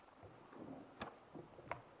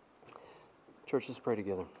Church, let's pray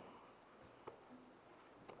together.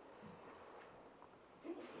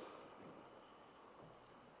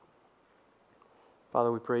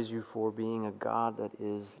 Father, we praise you for being a God that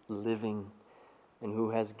is living and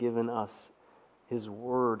who has given us His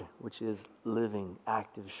Word, which is living,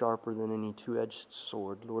 active, sharper than any two-edged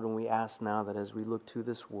sword. Lord, and we ask now that as we look to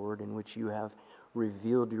this Word in which you have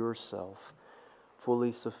revealed yourself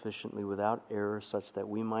fully, sufficiently, without error, such that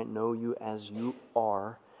we might know you as you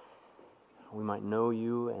are, we might know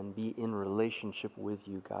you and be in relationship with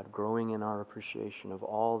you, God, growing in our appreciation of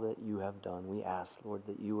all that you have done. We ask, Lord,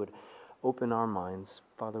 that you would open our minds.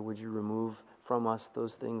 Father, would you remove from us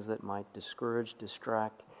those things that might discourage,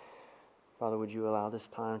 distract. Father, would you allow this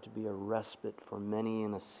time to be a respite for many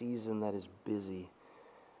in a season that is busy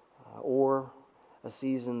or a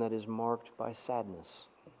season that is marked by sadness.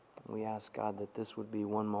 We ask, God, that this would be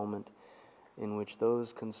one moment in which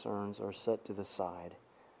those concerns are set to the side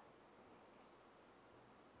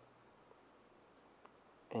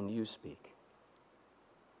and you speak.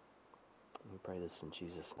 We pray this in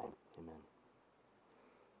Jesus' name. Amen.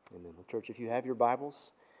 Amen. Well, church, if you have your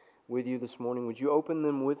Bibles with you this morning, would you open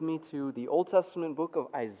them with me to the Old Testament book of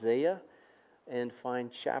Isaiah and find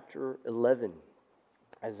chapter 11.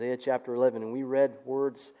 Isaiah chapter 11. And we read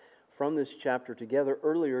words from this chapter together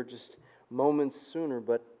earlier, just moments sooner,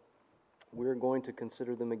 but we're going to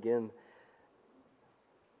consider them again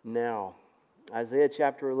now. Isaiah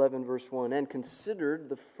chapter 11, verse 1, and considered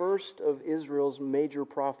the first of Israel's major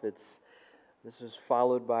prophets. This was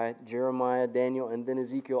followed by Jeremiah, Daniel, and then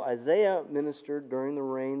Ezekiel. Isaiah ministered during the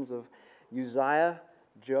reigns of Uzziah,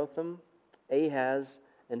 Jotham, Ahaz,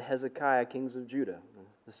 and Hezekiah, kings of Judah.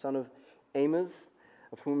 The son of Amos,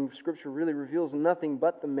 of whom Scripture really reveals nothing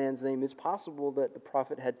but the man's name. It's possible that the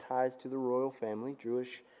prophet had ties to the royal family.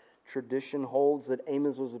 Jewish tradition holds that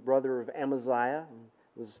Amos was the brother of Amaziah.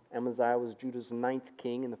 Amaziah was Judah's 9th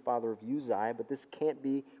king and the father of Uzziah, but this can't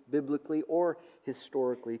be biblically or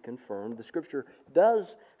historically confirmed. The Scripture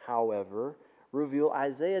does, however, reveal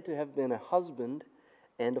Isaiah to have been a husband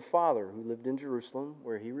and a father who lived in Jerusalem,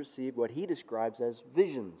 where he received what he describes as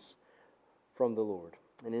visions from the Lord.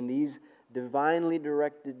 And in these divinely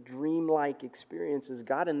directed, dreamlike experiences,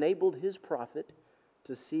 God enabled his prophet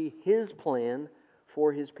to see his plan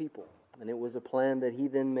for his people. And it was a plan that he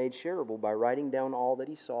then made shareable by writing down all that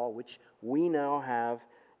he saw, which we now have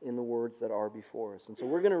in the words that are before us. And so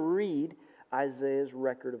we're going to read Isaiah's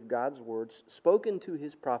record of God's words spoken to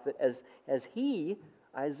his prophet as he,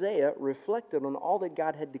 Isaiah, reflected on all that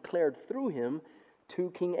God had declared through him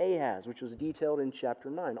to King Ahaz, which was detailed in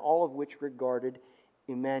chapter 9, all of which regarded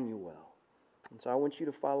Emmanuel. And so I want you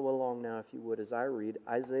to follow along now, if you would, as I read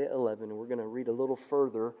Isaiah 11, and we're going to read a little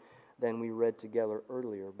further than we read together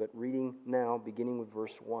earlier. But reading now, beginning with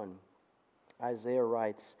verse 1, Isaiah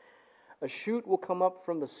writes, "A shoot will come up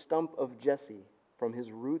from the stump of Jesse. From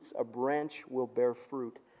his roots a branch will bear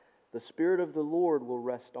fruit. The Spirit of the Lord will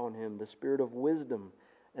rest on him, the Spirit of wisdom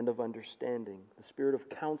and of understanding, the Spirit of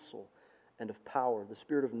counsel and of power, the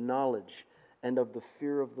Spirit of knowledge and of the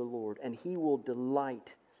fear of the Lord. And he will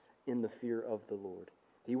delight in the fear of the Lord.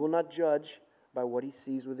 He will not judge by what he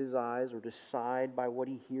sees with his eyes, or decide by what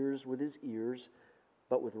he hears with his ears,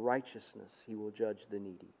 but with righteousness he will judge the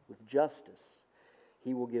needy. With justice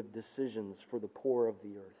he will give decisions for the poor of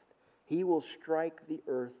the earth. He will strike the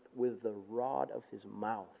earth with the rod of his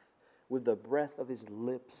mouth. With the breath of his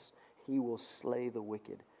lips he will slay the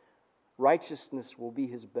wicked. Righteousness will be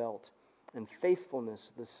his belt, and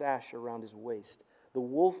faithfulness the sash around his waist. The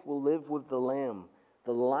wolf will live with the lamb.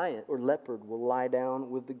 The lion or leopard will lie down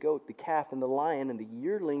with the goat, the calf and the lion and the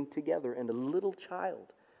yearling together, and a little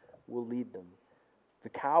child will lead them. The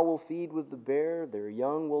cow will feed with the bear, their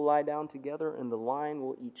young will lie down together, and the lion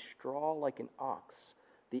will eat straw like an ox.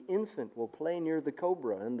 The infant will play near the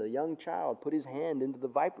cobra, and the young child put his hand into the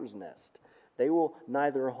viper's nest. They will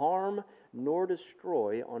neither harm nor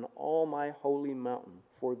destroy on all my holy mountain,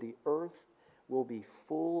 for the earth will be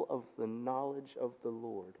full of the knowledge of the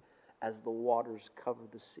Lord, as the waters cover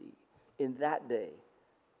the sea. In that day,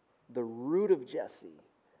 the root of Jesse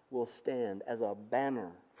will stand as a banner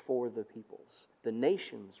for the peoples. The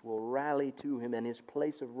nations will rally to him, and his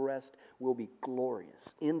place of rest will be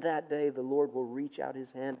glorious. In that day, the Lord will reach out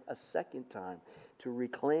his hand a second time to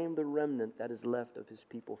reclaim the remnant that is left of his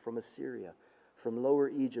people from Assyria, from Lower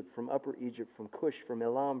Egypt, from Upper Egypt, from Cush, from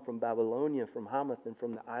Elam, from Babylonia, from Hamath, and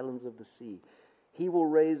from the islands of the sea. He will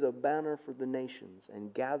raise a banner for the nations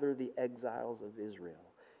and gather the exiles of Israel.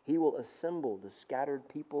 He will assemble the scattered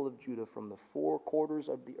people of Judah from the four quarters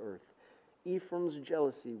of the earth. Ephraim's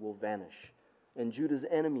jealousy will vanish. and Judah's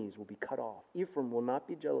enemies will be cut off. Ephraim will not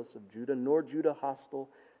be jealous of Judah, nor Judah hostile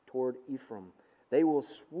toward Ephraim. They will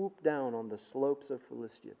swoop down on the slopes of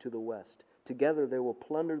Philistia to the west. Together they will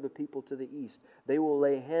plunder the people to the east. They will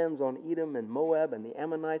lay hands on Edom and Moab, and the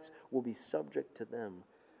Ammonites will be subject to them.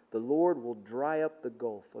 The Lord will dry up the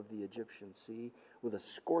gulf of the Egyptian sea. With a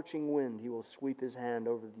scorching wind he will sweep his hand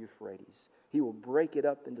over the Euphrates. He will break it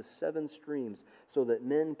up into 7 streams so that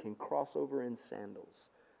men can cross over in sandals.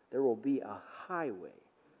 There will be a highway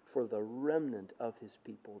for the remnant of his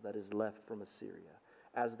people that is left from Assyria,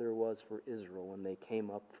 as there was for Israel when they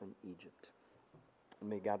came up from Egypt. And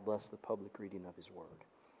may God bless the public reading of his word.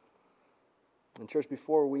 And church,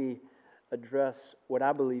 before we address what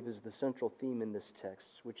I believe is the central theme in this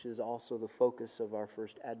text, which is also the focus of our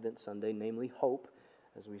first Advent Sunday, namely hope,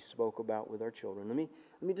 as we spoke about with our children, let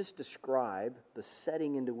me just describe the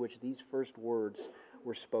setting into which these first words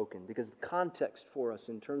were spoken, because the context for us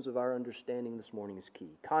in terms of our understanding this morning is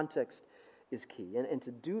key. Context is key. And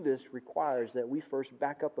to do this requires that we first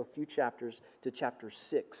back up a few chapters to chapter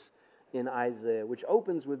 6 in Isaiah, which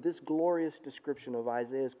opens with this glorious description of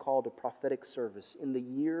Isaiah's call to prophetic service in the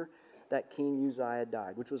year that King Uzziah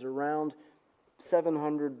died, which was around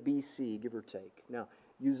 700 BC, give or take. Now,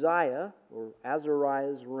 Uzziah, or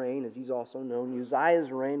Azariah's reign, as he's also known,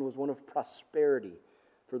 Uzziah's reign was one of prosperity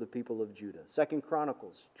for the people of Judah. 2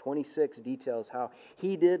 Chronicles 26 details how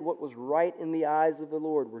he did what was right in the eyes of the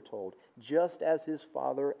Lord, we're told, just as his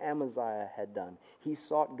father Amaziah had done. He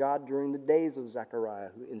sought God during the days of Zechariah,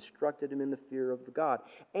 who instructed him in the fear of the God.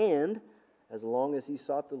 And as long as he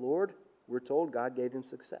sought the Lord, we're told God gave him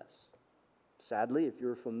success. Sadly, if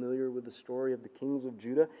you're familiar with the story of the kings of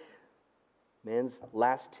Judah, man's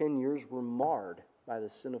last 10 years were marred by the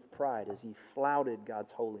sin of pride as he flouted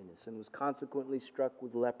God's holiness and was consequently struck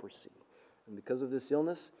with leprosy. And because of this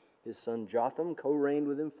illness, his son Jotham co-reigned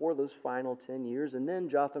with him for those final 10 years, and then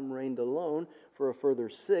Jotham reigned alone for a further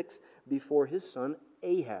 6 before his son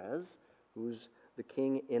Ahaz, who's the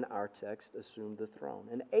king in our text, assumed the throne.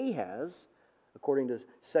 And Ahaz, according to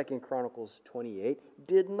 2 Chronicles 28,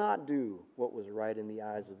 did not do what was right in the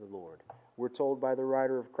eyes of the Lord. We're told by the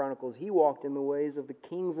writer of Chronicles, he walked in the ways of the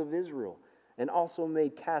kings of Israel and also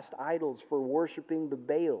made cast idols for worshiping the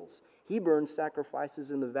Baals. He burned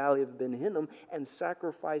sacrifices in the valley of Ben Hinnom and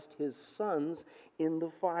sacrificed his sons in the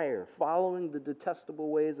fire, following the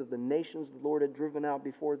detestable ways of the nations the Lord had driven out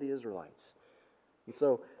before the Israelites. And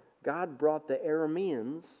so God brought the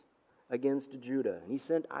Arameans against Judah. And he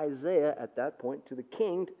sent Isaiah at that point to the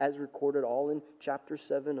king, as recorded all in chapter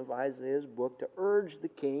 7 of Isaiah's book, to urge the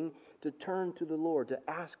king to turn to the Lord, to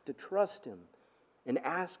ask to trust him, and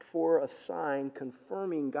ask for a sign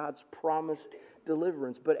confirming God's promised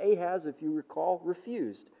deliverance. But Ahaz, if you recall,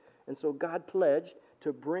 refused. And so God pledged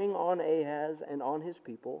to bring on Ahaz and on his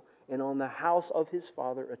people and on the house of his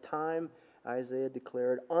father a time, Isaiah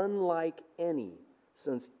declared, unlike any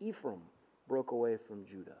since Ephraim broke away from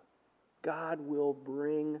Judah. God will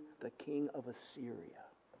bring the king of Assyria.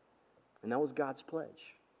 And that was God's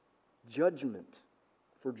pledge. Judgment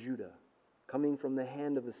for Judah coming from the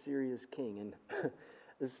hand of Assyria's king. And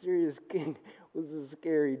Assyria's king was a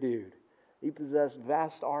scary dude. He possessed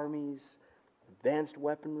vast armies, advanced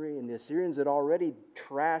weaponry, and the Assyrians had already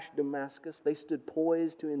trashed Damascus. They stood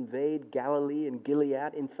poised to invade Galilee and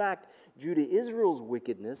Gilead. In fact, Judah-Israel's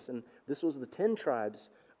wickedness, and this was the 10 tribes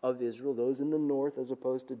of Israel, those in the north as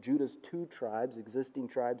opposed to Judah's 2 tribes, existing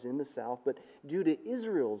tribes in the south. But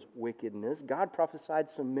Judah-Israel's wickedness, God prophesied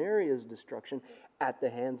Samaria's destruction at the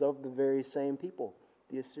hands of the very same people,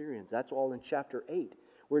 the Assyrians. That's all in chapter 8,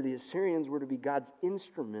 where the Assyrians were to be God's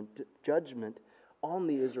instrument to judgment on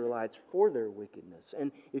the Israelites for their wickedness.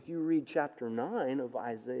 And if you read chapter 9 of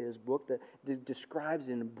Isaiah's book, that describes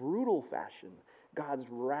in brutal fashion God's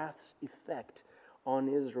wrath's effect on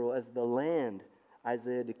Israel as the land,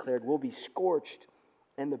 Isaiah declared, will be scorched,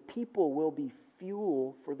 and the people will be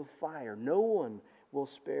fuel for the fire. No one will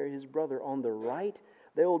spare his brother. On the right,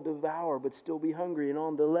 they will devour but still be hungry, and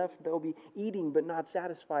on the left, they'll be eating but not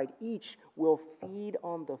satisfied. Each will feed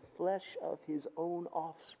on the flesh of his own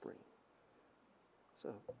offspring.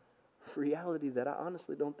 So, reality that I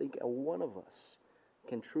honestly don't think one of us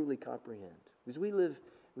can truly comprehend. Because we live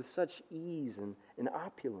with such ease and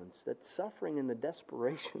opulence that suffering and the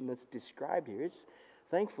desperation that's described here is,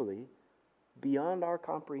 thankfully, beyond our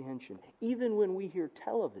comprehension. Even when we hear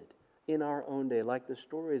tell of it in our own day, like the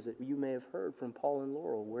stories that you may have heard from Paul and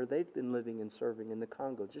Laurel, where they've been living and serving in the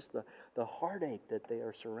Congo, just the heartache that they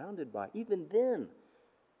are surrounded by. Even then,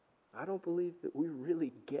 I don't believe that we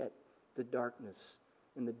really get the darkness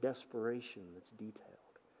and the desperation that's detailed.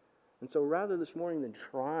 And so rather this morning than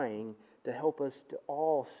trying to help us to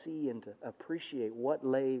all see and to appreciate what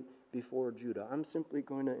lay before Judah. I'm simply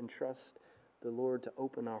going to entrust the Lord to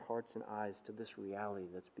open our hearts and eyes to this reality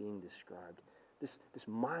that's being described. This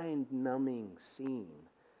mind-numbing scene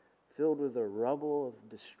filled with the rubble of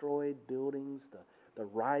destroyed buildings, the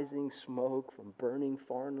rising smoke from burning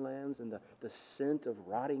farmlands, and the scent of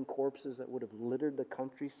rotting corpses that would have littered the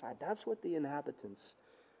countryside. That's what the inhabitants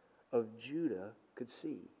of Judah could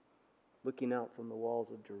see, looking out from the walls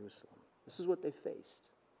of Jerusalem. This is what they faced.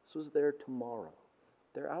 This was their tomorrow.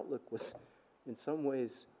 Their outlook was, in some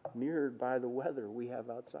ways, mirrored by the weather we have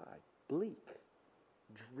outside. Bleak,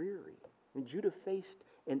 dreary. And Judah faced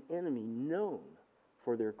an enemy known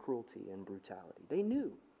for their cruelty and brutality. They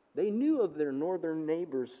knew of their northern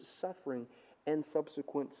neighbors' suffering and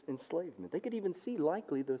subsequent enslavement. They could even see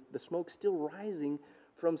likely the smoke still rising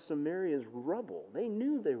from Samaria's rubble. They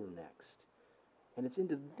knew they were next. And it's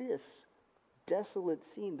into this desolate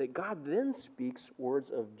scene that God then speaks words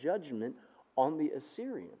of judgment on the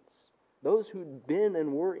Assyrians. Those who'd been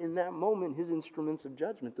and were in that moment his instruments of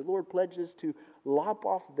judgment. The Lord pledges to lop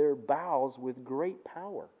off their boughs with great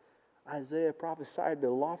power. Isaiah prophesied the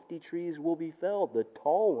lofty trees will be felled, the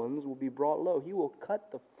tall ones will be brought low. He will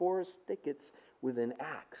cut the forest thickets with an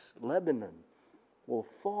axe. Lebanon will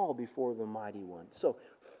fall before the mighty one. So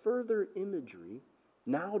further imagery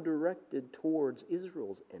now directed towards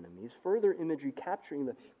Israel's enemies, further imagery capturing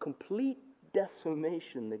the complete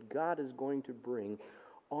decimation that God is going to bring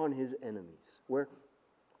on his enemies. Where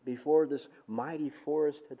before this mighty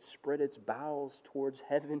forest had spread its boughs towards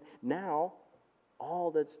heaven, now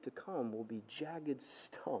all that's to come will be jagged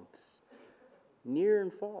stumps, near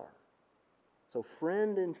and far. So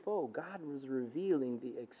friend and foe, God was revealing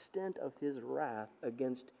the extent of his wrath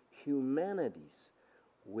against humanity's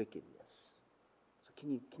wickedness. So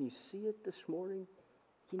can you see it this morning?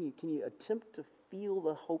 Can you attempt to feel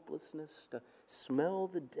the hopelessness, to smell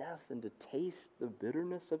the death, and to taste the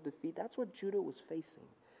bitterness of defeat? That's what Judah was facing.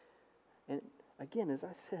 And again, as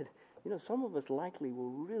I said, some of us likely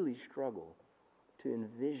will really struggle to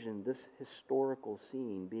envision this historical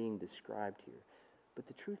scene being described here. But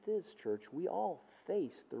the truth is, church, we all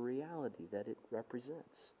face the reality that it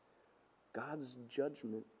represents. God's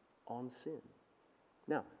judgment on sin.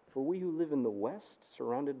 Now, for we who live in the West,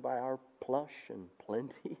 surrounded by our plush and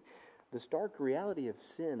plenty, the stark reality of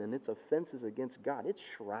sin and its offenses against God, it's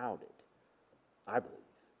shrouded, I believe,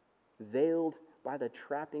 veiled by the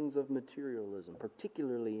trappings of materialism,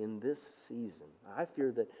 particularly in this season. I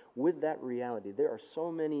fear that with that reality, there are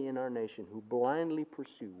so many in our nation who blindly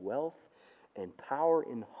pursue wealth and power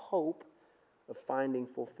in hope of finding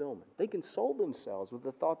fulfillment. They console themselves with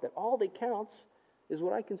the thought that all that counts is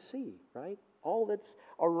what I can see, right? All that's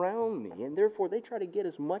around me. And therefore, they try to get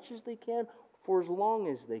as much as they can for as long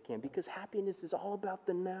as they can, because happiness is all about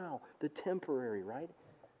the now, the temporary, right?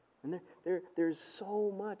 And there's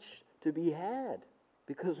so much to be had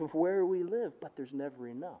because of where we live, but there's never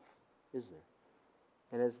enough, is there?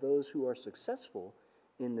 And as those who are successful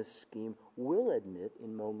in this scheme will admit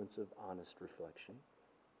in moments of honest reflection,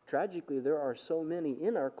 tragically, there are so many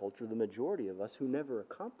in our culture, the majority of us, who never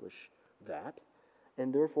accomplish that,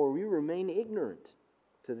 and therefore we remain ignorant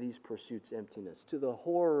to these pursuits' emptiness, to the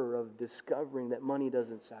horror of discovering that money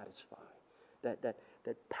doesn't satisfy, that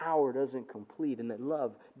power doesn't complete, and that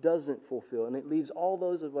love doesn't fulfill. And it leaves all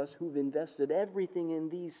those of us who've invested everything in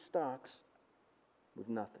these stocks with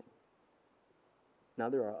nothing. Now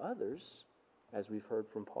there are others, as we've heard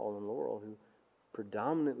from Paul and Laurel, who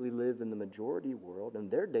predominantly live in the majority world, and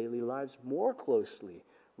their daily lives more closely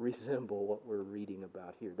resemble what we're reading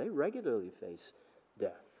about here. They regularly face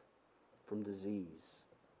death from disease,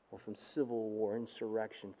 or from civil war,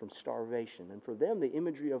 insurrection, from starvation. And for them, the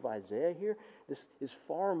imagery of Isaiah here is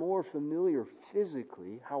far more familiar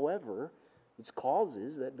physically. However, its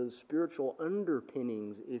causes, that those spiritual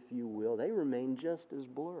underpinnings, if you will, they remain just as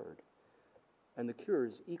blurred. And the cure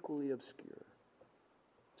is equally obscure.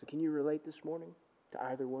 So can you relate this morning to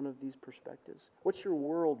either one of these perspectives? What's your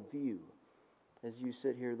worldview as you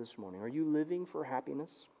sit here this morning? Are you living for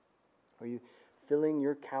happiness? Are you filling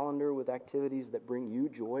your calendar with activities that bring you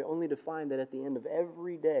joy, only to find that at the end of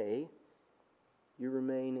every day, you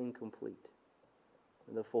remain incomplete?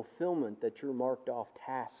 And the fulfillment that your marked off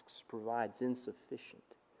tasks provides insufficient.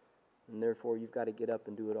 And therefore, you've got to get up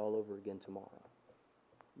and do it all over again tomorrow.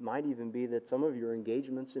 It might even be that some of your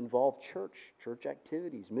engagements involve church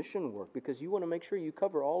activities, mission work, because you want to make sure you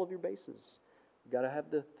cover all of your bases. You've got to have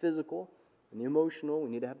the physical and the emotional. We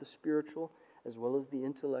need to have the spiritual as well as the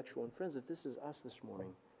intellectual. And friends, if this is us this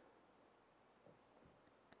morning,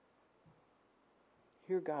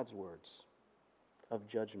 hear God's words of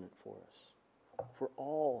judgment for us. For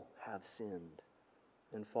all have sinned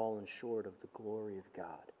and fallen short of the glory of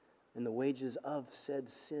God. And the wages of said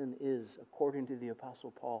sin is, according to the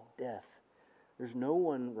Apostle Paul, death. There's no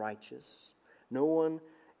one righteous, no one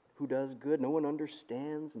who does good, no one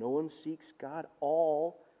understands, no one seeks God.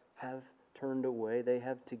 All have turned away. They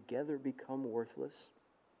have together become worthless.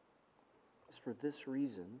 It's for this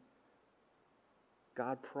reason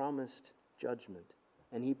God promised judgment,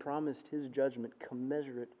 and He promised His judgment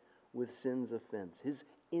commensurate with sin's offense. His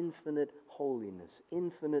infinite holiness,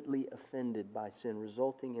 infinitely offended by sin,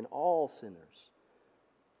 resulting in all sinners,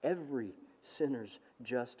 every sinner's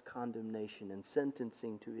just condemnation and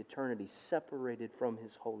sentencing to eternity, separated from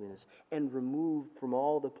His holiness and removed from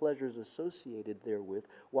all the pleasures associated therewith,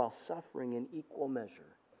 while suffering in equal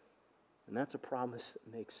measure. And that's a promise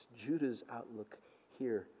that makes Judah's outlook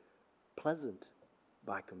here pleasant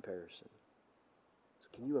by comparison. So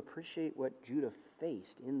can you appreciate what Judah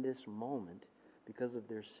faced in this moment because of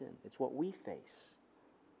their sin? It's what we face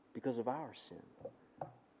because of our sin.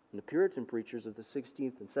 And the Puritan preachers of the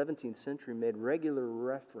 16th and 17th century made regular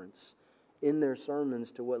reference in their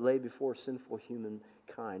sermons to what lay before sinful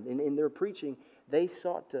humankind. In their preaching, they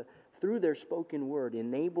sought to, through their spoken word,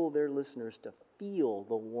 enable their listeners to feel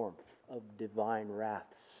the warmth of divine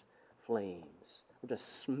wrath's flames, or to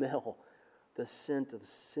smell the scent of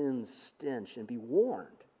sin's stench and be warned.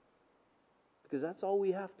 Because that's all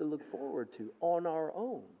we have to look forward to on our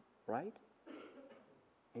own, right?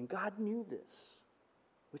 And God knew this,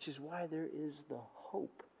 which is why there is the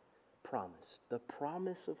hope promised, the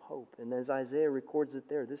promise of hope. And as Isaiah records it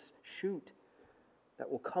there, this shoot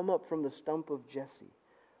that will come up from the stump of Jesse,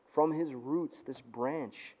 from his roots, this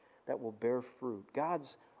branch that will bear fruit.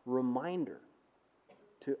 God's reminder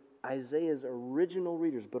to Isaiah's original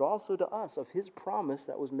readers, but also to us, of His promise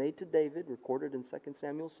that was made to David, recorded in 2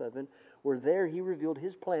 Samuel 7, where there He revealed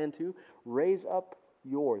His plan to raise up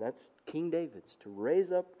that's King David's, to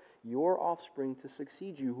raise up your offspring to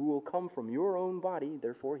succeed you, who will come from your own body.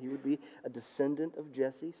 Therefore, he would be a descendant of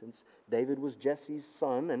Jesse, since David was Jesse's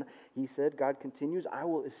son. And he said, God continues, I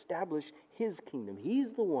will establish His kingdom.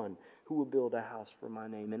 He's the one who will build a house for my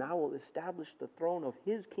name, and I will establish the throne of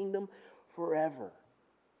His kingdom forever.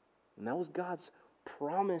 And that was God's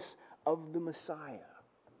promise of the Messiah,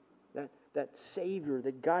 that Savior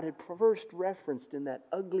that God had first referenced in that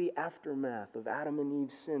ugly aftermath of Adam and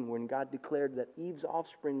Eve's sin, when God declared that Eve's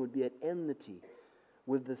offspring would be at enmity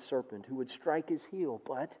with the serpent, who would strike his heel,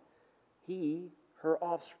 but her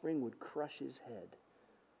offspring, would crush his head.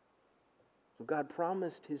 So God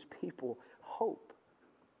promised His people hope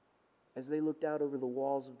as they looked out over the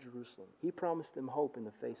walls of Jerusalem. He promised them hope in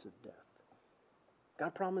the face of death.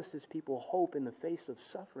 God promised His people hope in the face of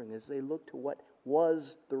suffering as they looked to what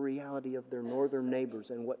was the reality of their northern neighbors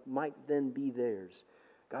and what might then be theirs.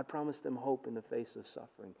 God promised them hope in the face of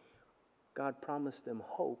suffering. God promised them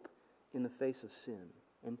hope in the face of sin.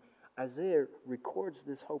 And Isaiah records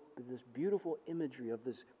this hope, this beautiful imagery of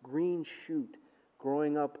this green shoot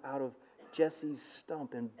growing up out of Jesse's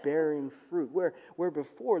stump and bearing fruit, where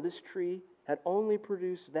before this tree had only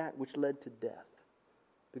produced that which led to death.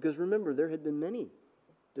 Because remember, there had been many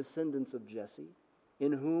descendants of Jesse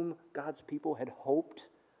in whom God's people had hoped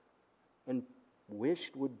and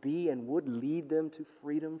wished would be and would lead them to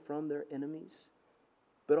freedom from their enemies.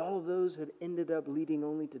 But all of those had ended up leading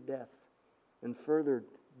only to death and further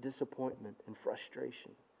disappointment and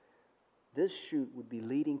frustration. This shoot would be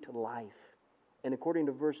leading to life. And according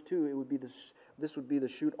to verse 2, this would be the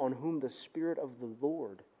shoot on whom the Spirit of the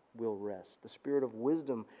Lord will rest. The Spirit of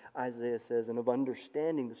wisdom, Isaiah says, and of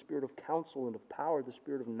understanding, the Spirit of counsel and of power, the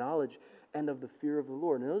Spirit of knowledge and of the fear of the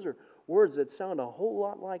Lord. And those are words that sound a whole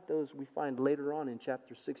lot like those we find later on in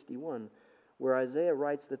chapter 61, where Isaiah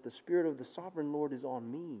writes that the Spirit of the sovereign Lord is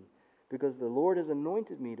on me, because the Lord has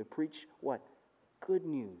anointed me to preach what? Good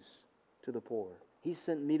news to the poor. He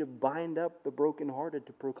sent me to bind up the brokenhearted,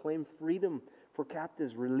 to proclaim freedom for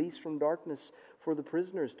captives, release from darkness for the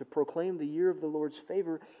prisoners, to proclaim the year of the Lord's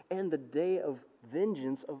favor and the day of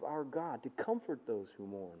vengeance of our God, to comfort those who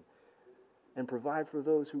mourn and provide for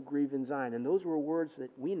those who grieve in Zion. And those were words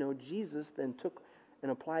that we know Jesus then took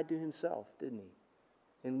and applied to Himself, didn't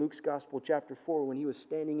He? In Luke's Gospel, chapter 4, when He was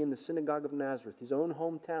standing in the synagogue of Nazareth, His own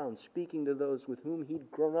hometown, speaking to those with whom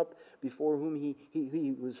He'd grown up, before whom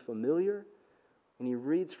he was familiar. And He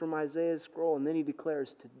reads from Isaiah's scroll, and then He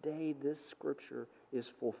declares, today this scripture is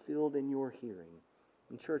fulfilled in your hearing.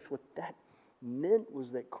 And church, what that meant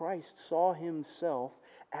was that Christ saw Himself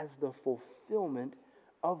as the fulfillment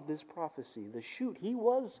of this prophecy. The shoot, He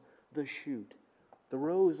was the shoot. The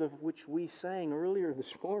rose of which we sang earlier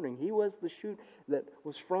this morning, He was the shoot that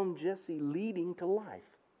was from Jesse leading to life.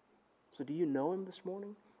 So do you know him this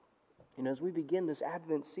morning? And as we begin this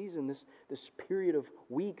Advent season, this period of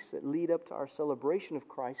weeks that lead up to our celebration of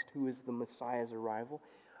Christ, who is the Messiah's arrival,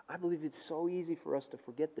 I believe it's so easy for us to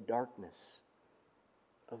forget the darkness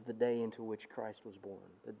of the day into which Christ was born,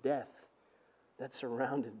 the death that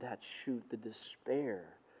surrounded that shoot, the despair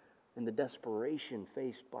and the desperation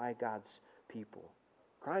faced by God's people.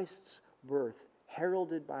 Christ's birth,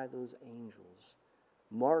 heralded by those angels,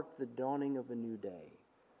 marked the dawning of a new day,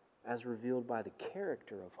 as revealed by the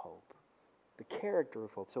character of hope. The character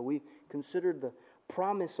of hope. So we've considered the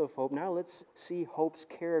promise of hope. Now let's see hope's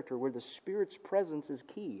character, where the Spirit's presence is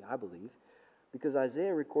key, I believe, because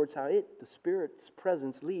Isaiah records how the Spirit's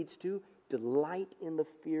presence leads to delight in the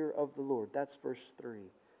fear of the Lord. That's verse 3.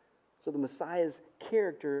 So the Messiah's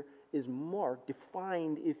character is marked,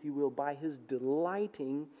 defined, if you will, by his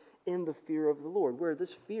delighting in the fear of the Lord, where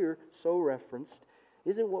this fear, so referenced,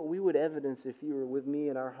 isn't what we would evidence if you were with me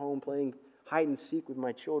in our home playing hide and seek with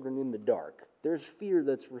my children in the dark. There's fear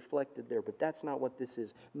that's reflected there, but that's not what this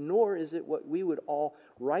is. Nor is it what we would all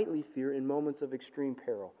rightly fear in moments of extreme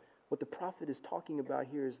peril. What the prophet is talking about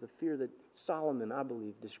here is the fear that Solomon, I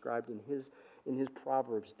believe, described in his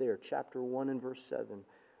Proverbs there, chapter 1 and verse 7,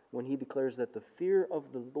 when he declares that the fear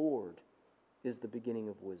of the Lord is the beginning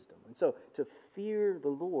of wisdom. And so to fear the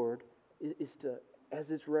Lord is to,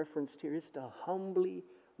 as it's referenced here, is to humbly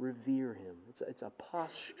revere him. It's a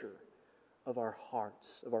posture of our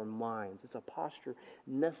hearts, of our minds. It's a posture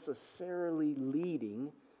necessarily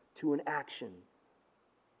leading to an action,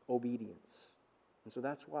 obedience. And so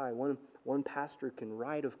that's why one pastor can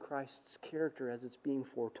write of Christ's character as it's being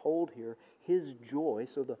foretold here. His joy,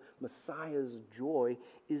 so the Messiah's joy,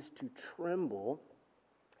 is to tremble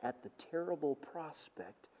at the terrible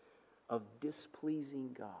prospect of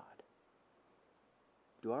displeasing God.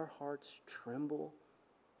 Do our hearts tremble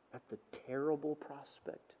at the terrible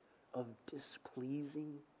prospect of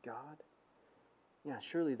displeasing God? Yeah,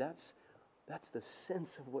 surely that's the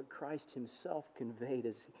sense of what Christ himself conveyed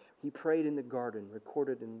as he prayed in the garden,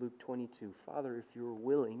 recorded in Luke 22. Father, if you are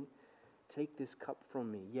willing, take this cup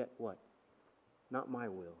from me. Yet what? Not my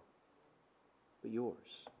will, but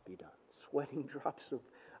yours be done. Sweating drops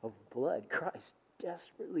of blood, Christ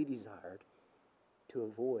desperately desired to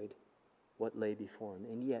avoid what lay before him.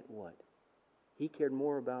 And yet what? He cared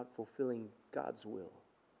more about fulfilling God's will.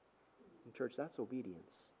 And church, that's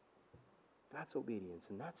obedience. That's obedience,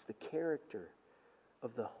 and that's the character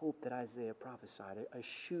of the hope that Isaiah prophesied, a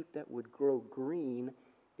shoot that would grow green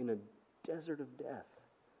in a desert of death,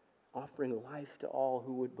 offering life to all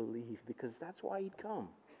who would believe, because that's why he'd come.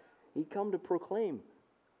 He'd come to proclaim,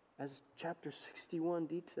 as chapter 61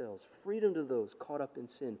 details, freedom to those caught up in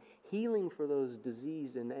sin, healing for those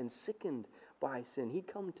diseased and sickened by sin.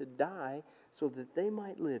 He'd come to die so that they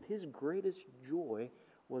might live. His greatest joy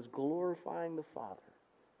was glorifying the Father.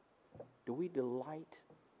 Do we delight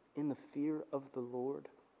in the fear of the Lord?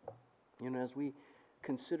 You know, as we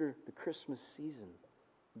consider the Christmas season,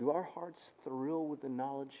 do our hearts thrill with the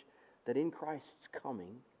knowledge that in Christ's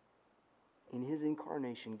coming, in his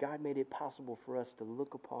incarnation, God made it possible for us to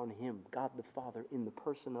look upon him, God the Father, in the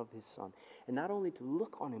person of his Son. And not only to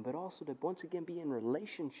look on him, but also to once again be in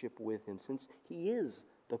relationship with him, since he is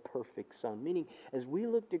the perfect Son. Meaning, as we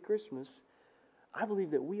look to Christmas, I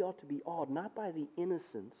believe that we ought to be awed not by the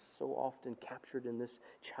innocence so often captured in this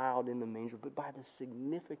child in the manger, but by the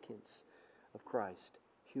significance of Christ,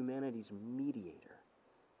 humanity's mediator.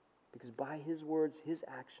 Because by his words, his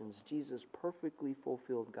actions, Jesus perfectly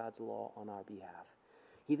fulfilled God's law on our behalf.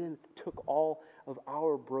 He then took all of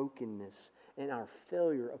our brokenness and our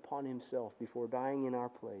failure upon himself before dying in our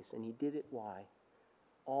place. And he did it, why?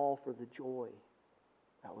 All for the joy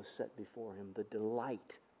that was set before him, the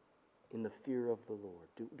delight in the fear of the Lord.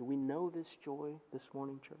 Do we know this joy this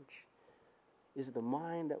morning, church? Is the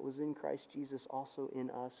mind that was in Christ Jesus also in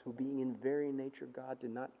us, who being in very nature God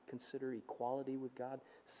did not consider equality with God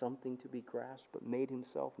something to be grasped, but made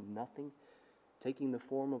himself nothing, taking the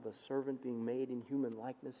form of a servant, being made in human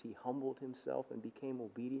likeness, he humbled himself and became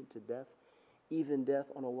obedient to death, even death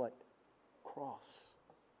on a what? Cross.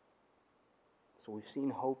 So we've seen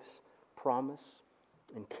hope's promise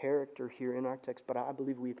and character here in our text, but I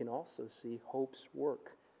believe we can also see hope's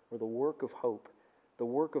work, or the work of hope. The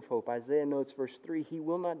work of hope. Isaiah notes verse 3, he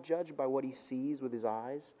will not judge by what he sees with his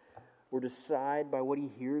eyes, or decide by what he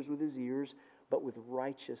hears with his ears, but with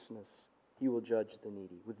righteousness he will judge the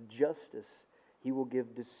needy. With justice he will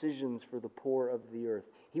give decisions for the poor of the earth.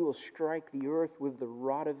 He will strike the earth with the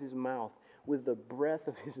rod of his mouth. With the breath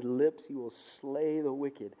of his lips he will slay the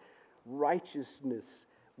wicked. Righteousness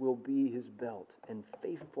will be his belt, and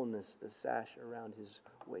faithfulness the sash around his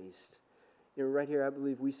waist. Right here, I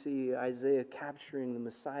believe we see Isaiah capturing the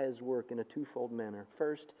Messiah's work in a twofold manner.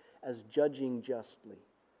 First, as judging justly.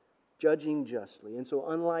 Judging justly. And so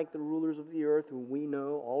unlike the rulers of the earth, who we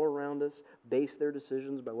know all around us base their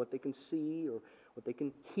decisions by what they can see or what they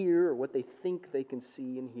can hear or what they think they can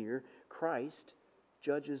see and hear, Christ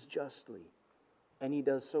judges justly. And he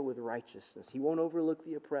does so with righteousness. He won't overlook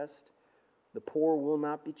the oppressed. The poor will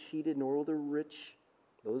not be cheated, nor will the rich,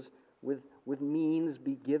 those with means,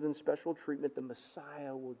 be given special treatment. The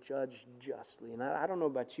Messiah will judge justly. And I don't know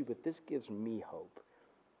about you, but this gives me hope.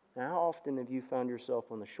 Now, how often have you found yourself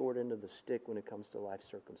on the short end of the stick when it comes to life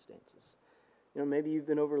circumstances? Maybe you've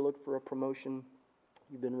been overlooked for a promotion,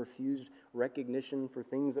 you've been refused recognition for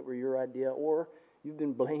things that were your idea, or you've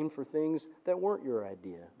been blamed for things that weren't your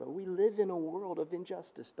idea. But we live in a world of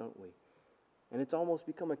injustice, don't we? And it's almost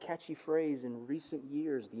become a catchy phrase in recent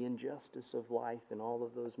years, the injustice of life and all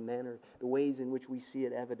of those the ways in which we see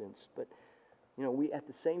it evidenced. But, we at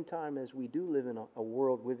the same time as we do live in a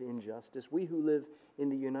world with injustice, we who live in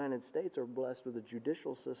the United States are blessed with a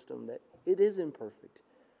judicial system that it is imperfect,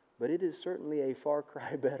 but it is certainly a far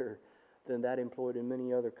cry better than that employed in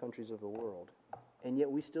many other countries of the world. And yet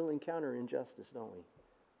we still encounter injustice, don't we?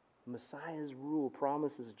 Messiah's rule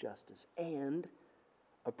promises justice and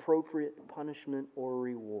appropriate punishment or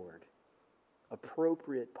reward.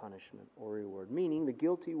 Appropriate punishment or reward. Meaning the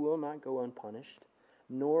guilty will not go unpunished,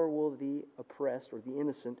 nor will the oppressed or the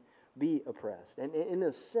innocent be oppressed. And in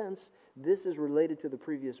a sense, this is related to the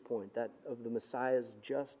previous point, that of the Messiah's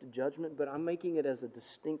just judgment, but I'm making it as a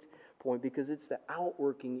distinct point because it's the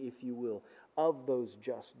outworking, if you will, of those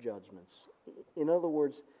just judgments. In other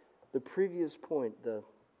words, the previous point, the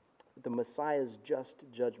Messiah's just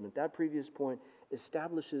judgment, that previous point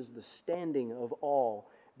establishes the standing of all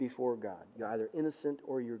before God. You're either innocent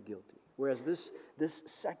or you're guilty. Whereas this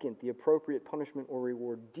second, the appropriate punishment or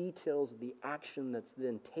reward, details the action that's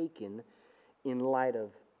then taken in light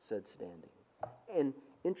of said standing. And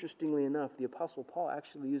interestingly enough, the Apostle Paul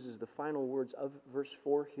actually uses the final words of verse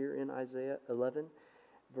 4 here in Isaiah 11.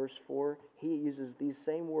 Verse 4, he uses these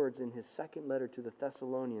same words in his second letter to the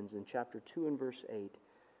Thessalonians in chapter 2 and verse 8,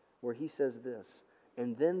 where he says this,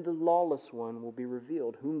 "And then the lawless one will be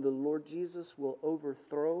revealed, whom the Lord Jesus will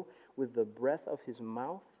overthrow with the breath of his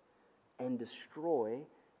mouth and destroy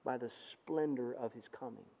by the splendor of his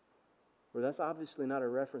coming." Well, that's obviously not a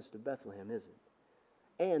reference to Bethlehem, is it?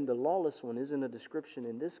 And the lawless one isn't a description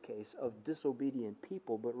in this case of disobedient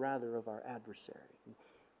people, but rather of our adversary.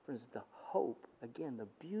 Friends, the hope, again, the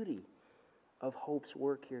beauty of hope's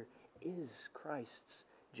work here is Christ's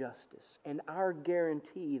justice. And our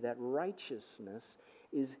guarantee that righteousness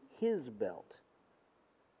is his belt.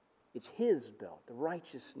 It's his belt. The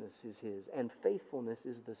righteousness is his. And faithfulness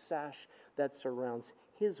is the sash that surrounds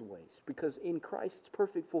his waist. Because in Christ's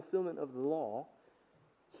perfect fulfillment of the law,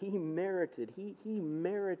 he merited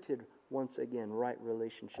once again right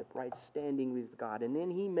relationship, right standing with God. And then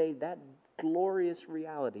he made that glorious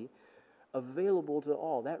reality available to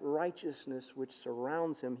all. That righteousness which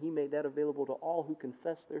surrounds him, he made that available to all who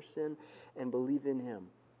confess their sin and believe in him.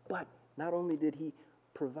 But not only did he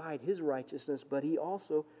provide his righteousness, but he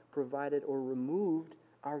also provided or removed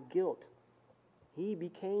our guilt. He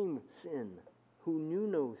became sin, who knew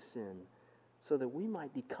no sin, so that we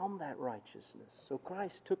might become that righteousness. So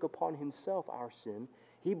Christ took upon himself our sin.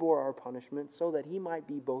 He bore our punishment so that he might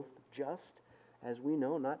be both just, as we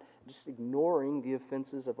know, not just ignoring the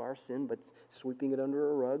offenses of our sin, but sweeping it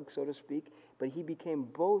under a rug, so to speak. But he became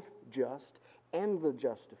both just and the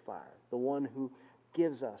justifier, the one who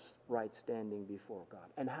gives us right standing before God.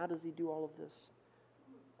 And how does he do all of this?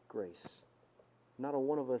 Grace. Not a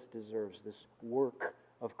one of us deserves this work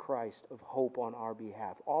of Christ, of hope on our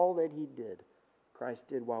behalf. All that he did, Christ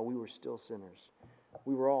did while we were still sinners.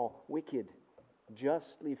 We were all wicked,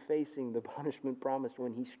 justly facing the punishment promised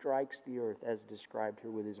when he strikes the earth, as described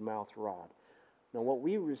here with his mouth's rod. Now what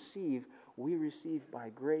we receive by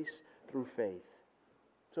grace through faith.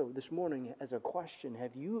 So this morning, as a question,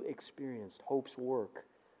 have you experienced hope's work?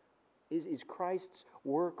 Is Christ's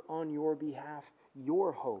work on your behalf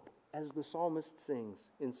your hope? As the psalmist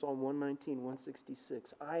sings in Psalm 119,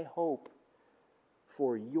 166, I hope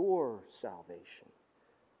for your salvation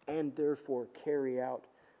and therefore carry out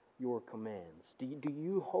your commands. Do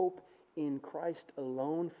you hope in Christ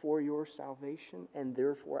alone for your salvation and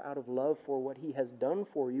therefore out of love for what he has done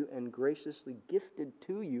for you and graciously gifted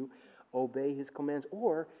to you, obey his commands?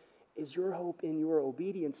 Or is your hope in your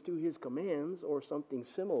obedience to his commands or something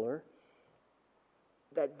similar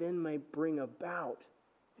that then may bring about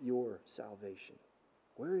your salvation?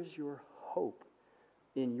 Where is your hope?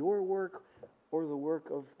 In your work or the work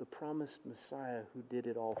of the promised Messiah who did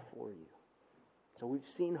it all for you? So we've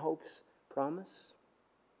seen hope's promise,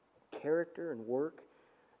 character, and work.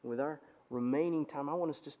 And with our remaining time, I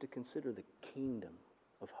want us just to consider the kingdom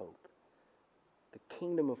of hope. The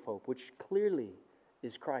kingdom of hope, which clearly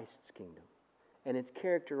is Christ's kingdom. And it's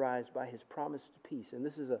characterized by his promised peace. And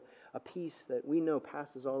this is a peace that we know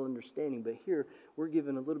passes all understanding. But here, we're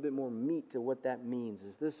given a little bit more meat to what that means.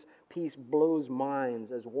 As this peace blows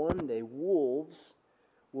minds, as one day wolves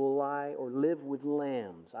will lie or live with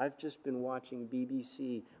lambs. I've just been watching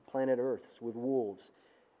BBC Planet Earths with wolves.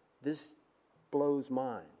 This blows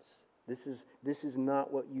minds. This is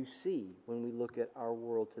not what you see when we look at our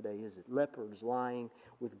world today, is it? Leopards lying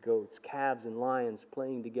with goats, calves and lions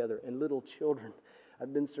playing together, and little children.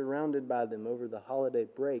 I've been surrounded by them over the holiday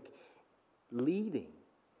break, leading.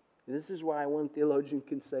 This is why one theologian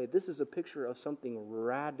can say this is a picture of something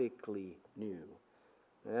radically new.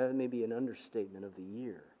 That may be an understatement of the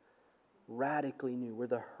year. Radically new, where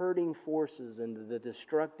the hurting forces and the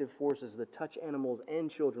destructive forces that touch animals and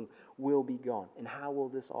children will be gone. And how will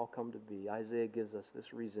this all come to be? Isaiah gives us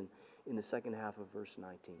this reason in the second half of verse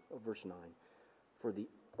 9. For the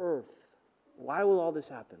earth, why will all this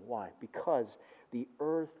happen? Why? Because the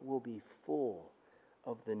earth will be full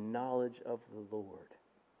of the knowledge of the Lord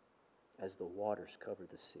as the waters cover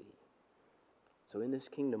the sea. So in this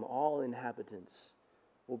kingdom, all inhabitants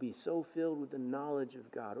will be so filled with the knowledge of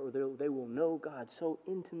God, or they will know God so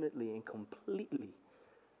intimately and completely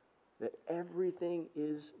that everything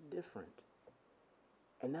is different.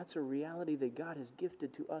 And that's a reality that God has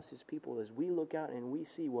gifted to us as people. As we look out and we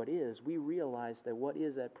see what is, we realize that what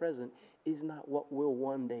is at present is not what will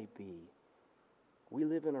one day be. We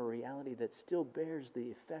live in a reality that still bears the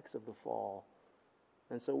effects of the fall.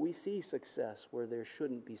 And so we see success where there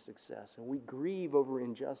shouldn't be success. And we grieve over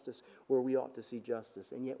injustice where we ought to see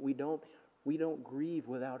justice. And yet we don't grieve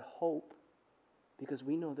without hope, because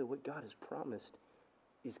we know that what God has promised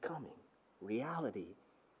is coming. Reality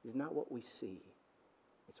is not what we see.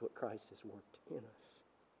 It's what Christ has worked in us.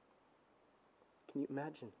 Can you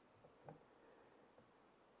imagine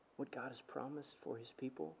what God has promised for his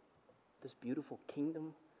people? This beautiful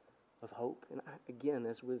kingdom of hope. And again,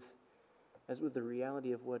 as with the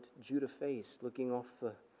reality of what Judah faced looking off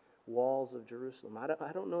the walls of Jerusalem,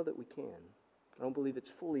 I don't know that we can. I don't believe it's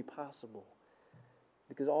fully possible,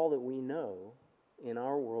 because all that we know in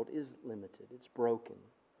our world is limited. It's broken.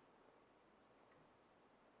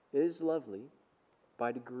 It is lovely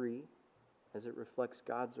by degree as it reflects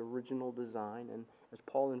God's original design, and as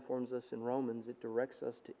Paul informs us in Romans, it directs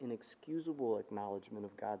us to inexcusable acknowledgement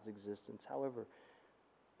of God's existence. However,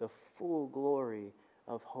 the full glory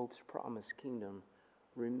of hope's promised kingdom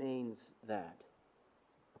remains that,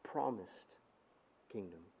 a promised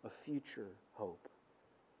kingdom, a future hope,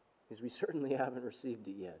 because we certainly haven't received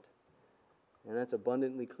it yet. And that's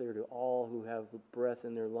abundantly clear to all who have the breath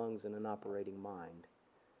in their lungs and an operating mind.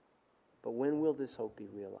 But when will this hope be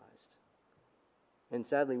realized? And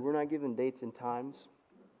sadly, we're not given dates and times.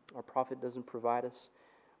 Our prophet doesn't provide us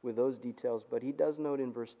with those details, but he does note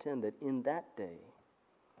in verse 10 that in that day,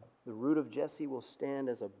 the root of Jesse will stand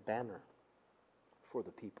as a banner for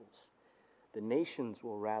the peoples. The nations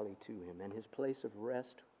will rally to him, and his place of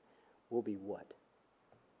rest will be what?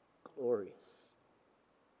 Glorious.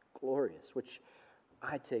 Glorious, which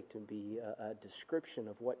I take to be a description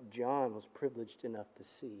of what John was privileged enough to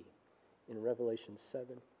see in Revelation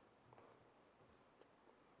 7.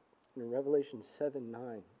 In Revelation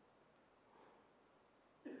 7:9,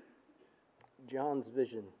 John's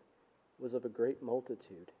vision was of a great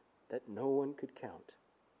multitude that no one could count,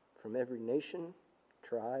 from every nation,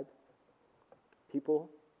 tribe, people,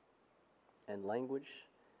 and language,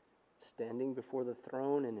 standing before the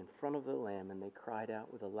throne and in front of the Lamb, and they cried out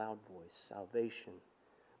with a loud voice, "Salvation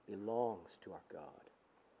belongs to our God,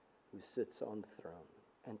 who sits on the throne,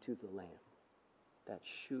 and to the Lamb," that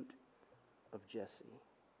shoot of Jesse.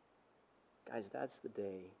 Guys, that's the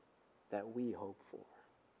day that we hope for.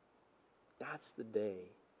 That's the day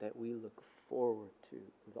that we look forward to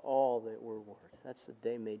with all that we're worth. That's the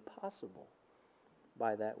day made possible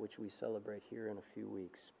by that which we celebrate here in a few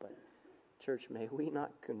weeks. But church, may we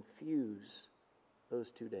not confuse those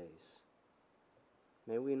 2 days.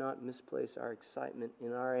 May we not misplace our excitement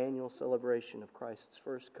in our annual celebration of Christ's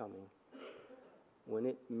first coming when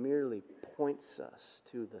it merely points us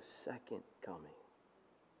to the second coming.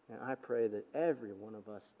 And I pray that every one of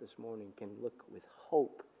us this morning can look with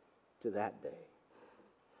hope to that day.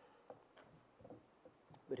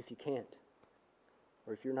 But if you can't,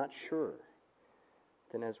 or if you're not sure,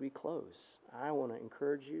 then as we close, I want to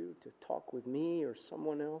encourage you to talk with me or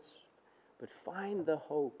someone else, but find the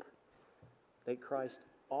hope that Christ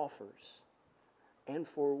offers And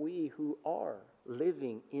for we who are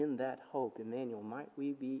living in that hope, Emmanuel, might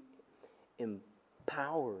we be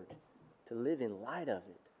empowered to live in light of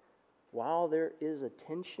it, while there is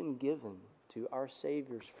attention given to our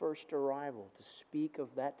Savior's first arrival, to speak of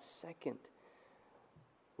that second,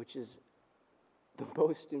 which is the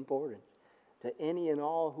most important, to any and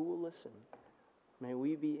all who will listen. May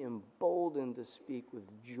we be emboldened to speak with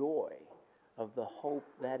joy of the hope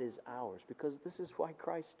that is ours, because this is why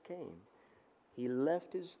Christ came. He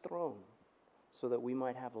left his throne so that we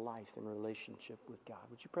might have life in relationship with God.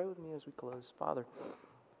 Would you pray with me as we close? Father,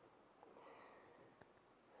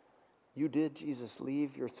 you did, Jesus,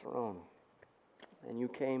 leave your throne, and you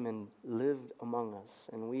came and lived among us,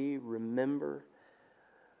 and we remember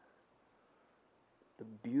the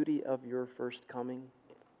beauty of your first coming.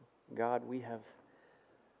 God, we have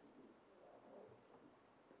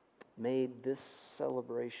made this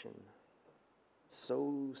celebration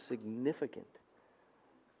so significant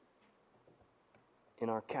in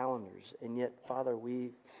our calendars, and yet, Father, we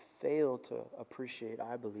fail to appreciate,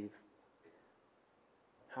 I believe,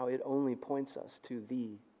 how it only points us to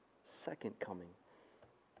the second coming,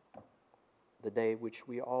 the day which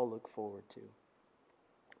we all look forward to,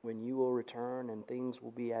 when you will return and things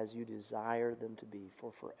will be as you desire them to be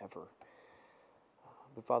for forever.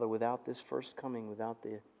 But Father, without this first coming, without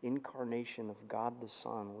the incarnation of God the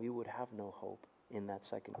Son, we would have no hope in that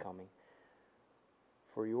second coming.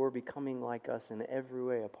 For your becoming like us in every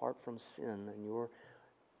way apart from sin, and your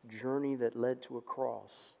journey that led to a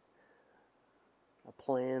cross, a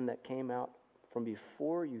plan that came out from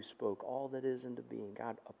before you spoke all that is into being.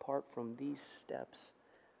 God, apart from these steps,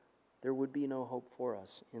 there would be no hope for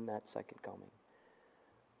us in that second coming.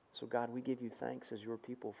 So God, we give you thanks as your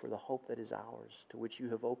people for the hope that is ours, to which you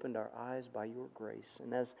have opened our eyes by your grace.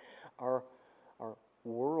 And as our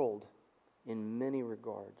world, in many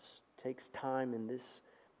regards, takes time in this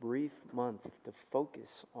brief month to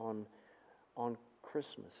focus on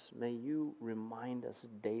Christmas, may you remind us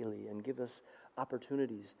daily and give us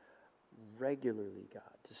opportunities regularly, God,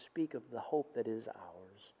 to speak of the hope that is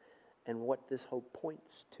ours and what this hope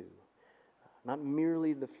points to. Not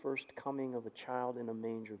merely the first coming of a child in a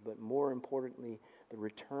manger, but more importantly, the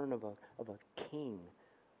return of a king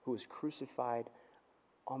who was crucified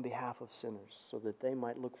on behalf of sinners, so that they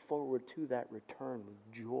might look forward to that return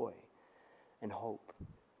with joy and hope.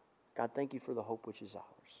 God, thank you for the hope which is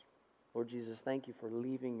ours. Lord Jesus, thank you for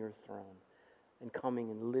leaving your throne and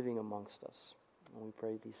coming and living amongst us. And we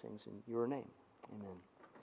pray these things in your name. Amen.